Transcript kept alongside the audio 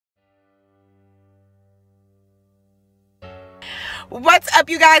What's up,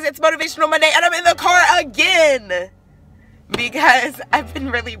 you guys? It's Motivational Monday, and I'm in the car again because I've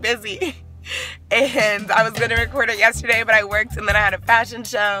been really busy. And I was going to record it yesterday, but I worked and then I had a fashion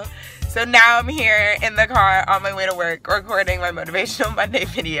show. So now I'm here in the car on my way to work recording my Motivational Monday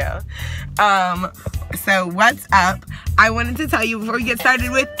video. So what's up? I wanted to tell you before we get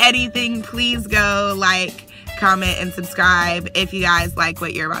started with anything, please go like, comment, and subscribe if you guys like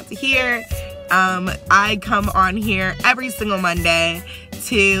what you're about to hear. I come on here every single Monday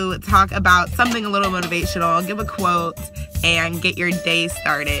to talk about something a little motivational, give a quote, and get your day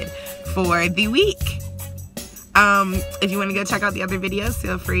started for the week. If you want to go check out the other videos,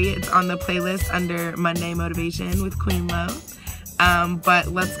 feel free. It's on the playlist under Monday Motivation with Queen Lo. But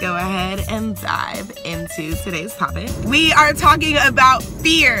let's go ahead and dive into today's topic. We are talking about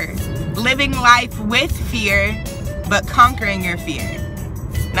fear, living life with fear, but conquering your fear.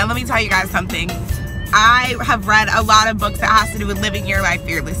 Now let me tell you guys something. I have read a lot of books that has to do with living your life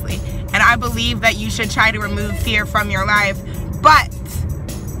fearlessly. And I believe that you should try to remove fear from your life. But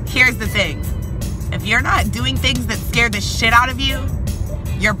here's the thing. If you're not doing things that scare the shit out of you,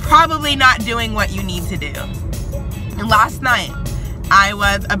 you're probably not doing what you need to do. And last night, I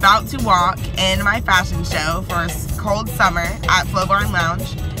was about to walk in my fashion show for a cold summer at Flow Barn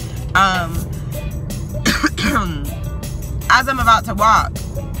Lounge. As I'm about to walk,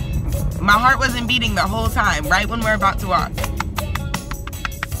 my heart wasn't beating the whole time, right when we're about to walk.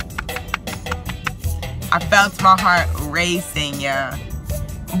 I felt my heart racing, yeah.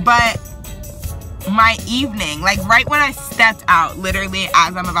 But my evening, like right when I stepped out, literally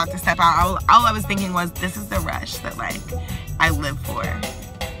as I'm about to step out, all I was thinking was, this is the rush that like I live for.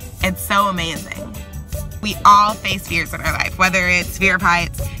 It's so amazing. We all face fears in our life, whether it's fear of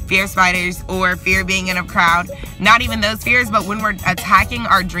heights, fear of spiders, or fear of being in a crowd. Not even those fears, but when we're attacking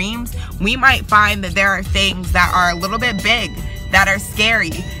our dreams, we might find that there are things that are a little bit big, that are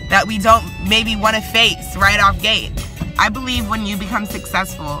scary, that we don't maybe want to face right off gate. I believe when you become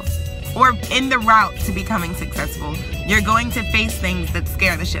successful, or in the route to becoming successful, you're going to face things that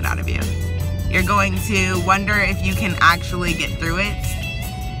scare the shit out of you. You're going to wonder if you can actually get through it.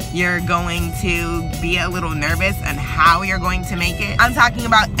 You're going to be a little nervous on how you're going to make it. I'm talking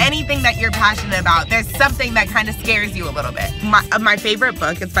about anything that you're passionate about. There's something that kind of scares you a little bit. My favorite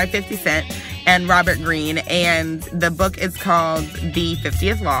book, it's by 50 Cent and Robert Greene, and the book is called The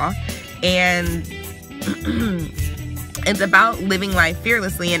 50th Law, and it's about living life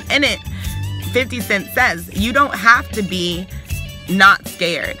fearlessly. And in it, 50 Cent says, you don't have to be not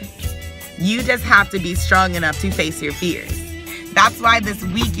scared. You just have to be strong enough to face your fears. That's why this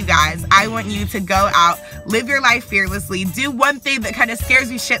week, you guys, I want you to go out, live your life fearlessly, do one thing that kind of scares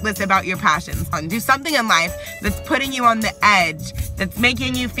you shitless about your passions. Do something in life that's putting you on the edge, that's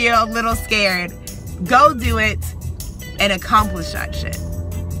making you feel a little scared. Go do it and accomplish that shit.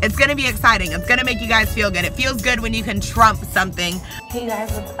 It's gonna be exciting. It's gonna make you guys feel good. It feels good when you can trump something. Hey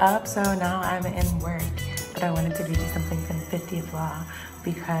guys, what's up? So now I'm in work, but I wanted to read you something from 50th Law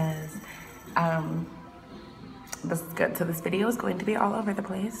because this is good. So this video is going to be all over the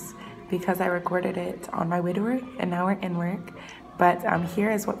place because I recorded it on my way to work and now we're in work. But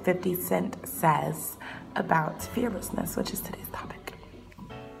here is what 50 Cent says about fearlessness, which is today's topic.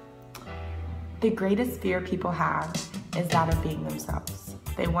 The greatest fear people have is that of being themselves.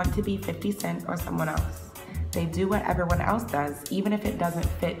 They want to be 50 Cent or someone else. They do what everyone else does, even if it doesn't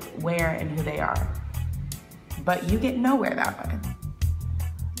fit where and who they are. But you get nowhere that way.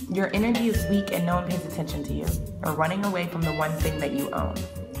 Your energy is weak and no one pays attention to you, or running away from the one thing that you own.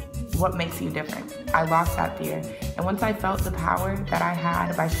 What makes you different? I lost that fear, and once I felt the power that I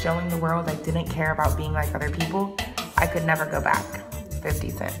had by showing the world I didn't care about being like other people, I could never go back. 50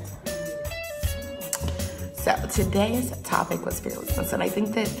 Cent. So today's topic was fearlessness, and I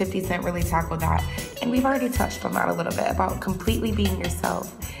think that 50 Cent really tackled that, and we've already touched on that a little bit about completely being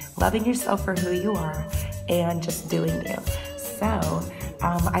yourself, loving yourself for who you are, and just doing you. So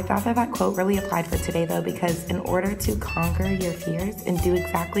I thought that quote really applied for today though, because in order to conquer your fears and do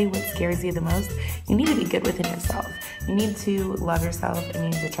exactly what scares you the most, you need to be good within yourself. You need to love yourself and you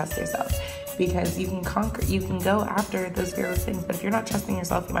need to trust yourself, because you can go after those fearless things, but if you're not trusting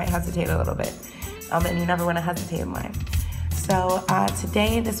yourself, you might hesitate a little bit. And you never want to hesitate in life. So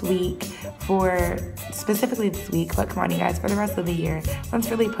today, this week, specifically this week, but come on you guys, for the rest of the year,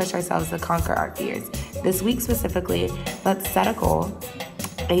 let's really push ourselves to conquer our fears. This week specifically, let's set a goal,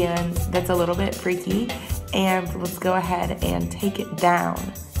 and that's a little bit freaky, and let's go ahead and take it down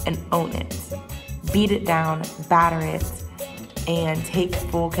and own it. Beat it down, batter it, and take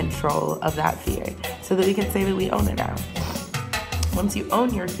full control of that fear so that we can say that we own it now. Once you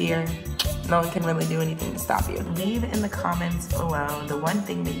own your fear, no one can really do anything to stop you. Leave in the comments below the one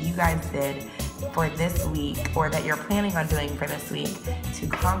thing that you guys did for this week, or that you're planning on doing for this week, to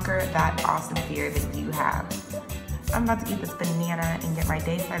conquer that awesome fear that you have. I'm about to eat this banana and get my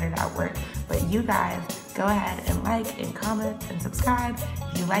day started at work, but you guys go ahead and like and comment and subscribe.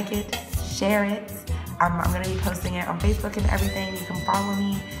 If you like it, share it. I'm going to be posting it on Facebook and everything. You can follow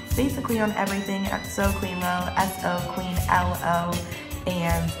me basically on everything at SoQueenLo, SoQueenLO.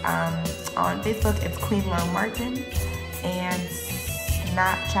 And on Facebook, it's Queen Lo Martin. And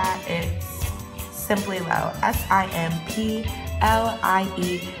Snapchat, it's Simply Lo, SIMPLIELO.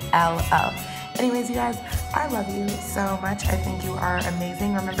 Anyways, you guys, I love you so much. I think you are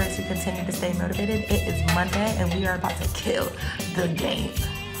amazing. Remember to continue to stay motivated. It is Monday, and we are about to kill the game.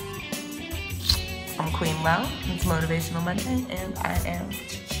 I'm Queen Lo. It's Motivational Monday, and I am